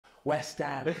West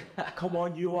Ham. Come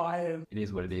on, you Iron. It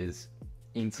is what it is.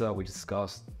 Inter, we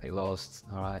discussed, they lost,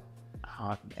 all right.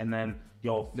 And then,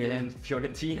 yo, Then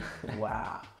Fiorentina.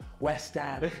 wow. West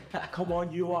Ham. Come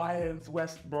on, you Irons.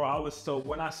 Bro,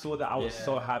 when I saw that, I was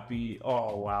so happy.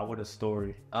 Oh, wow, what a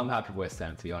story. I'm happy with West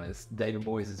Ham, to be honest. David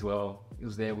Moyes as well. He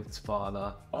was there with his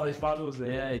father. Oh, his father was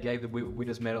there? Yeah, he gave the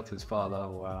winner's medal to his father.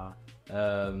 Oh,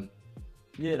 wow.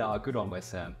 Yeah, no, good on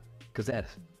West Ham. Because they had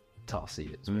tough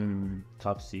season.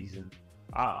 Tough season.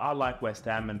 I like West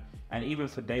Ham, and even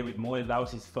for David Moyes, that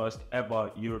was his first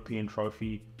ever European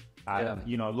trophy.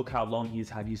 You know, look how long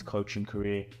he's had his coaching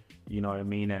career. You know what I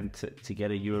mean? And to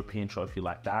get a European trophy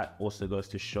like that also goes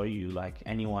to show you, like,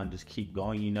 anyone, just keep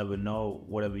going. You never know,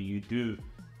 whatever you do,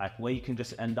 like, where you can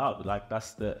just end up. Like,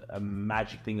 that's the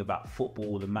magic thing about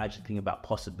football, the magic thing about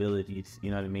possibilities.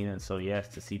 You know what I mean? And so, yes,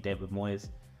 to see David Moyes,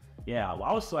 yeah,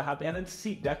 I was so happy. And then to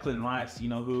see Declan Rice, you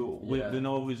know,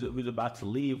 who's about to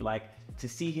leave, like, to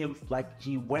see him, like,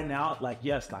 he went out, like,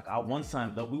 yes, like, I won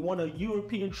something, that we won a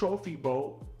European trophy,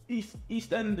 bro.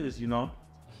 EastEnders, you know.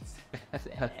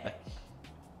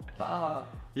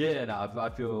 Yeah, no,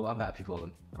 I'm happy for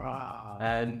them.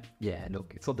 And yeah,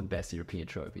 look, it's not the best European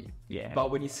trophy. Yeah.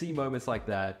 But when you see moments like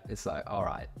that, it's like, all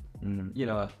right, you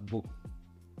know,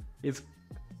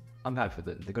 I'm happy for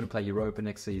them. They're going to play Europa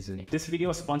next season. This video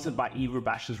is sponsored by Yves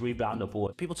Bash's Rebounder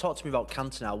Board. People talk to me about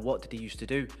Cantona. What did he used to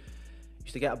do? He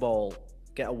used to get a ball,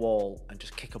 get a wall, and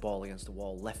just kick a ball against the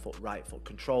wall. Left foot, right foot,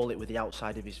 control it with the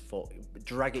outside of his foot,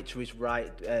 drag it to his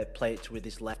right, play it with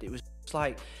his left. It was just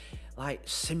like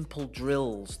simple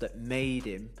drills that made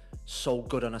him so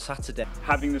good on a Saturday.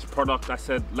 Having this product, I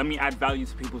said, let me add value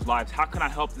to people's lives. How can I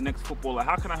help the next footballer?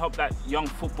 How can I help that young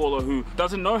footballer who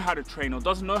doesn't know how to train or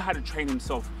doesn't know how to train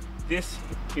himself? This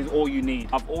is all you need.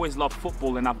 I've always loved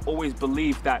football, and I've always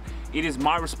believed that it is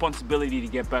my responsibility to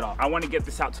get better. I want to get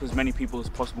this out to as many people as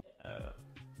possible.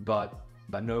 But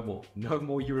no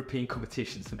more European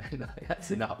competitions, man.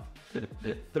 That's enough.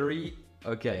 3,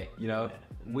 okay, you know,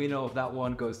 winner of that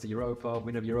one goes to Europa,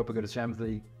 winner of Europa goes to Champions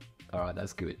League. All right,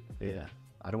 that's good. Yeah.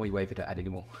 I don't want UEFA to add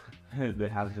anymore. Yeah,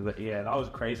 that was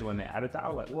crazy when they added that. I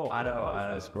was like, whoa. I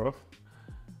know, bro.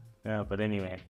 Yeah, but anyway.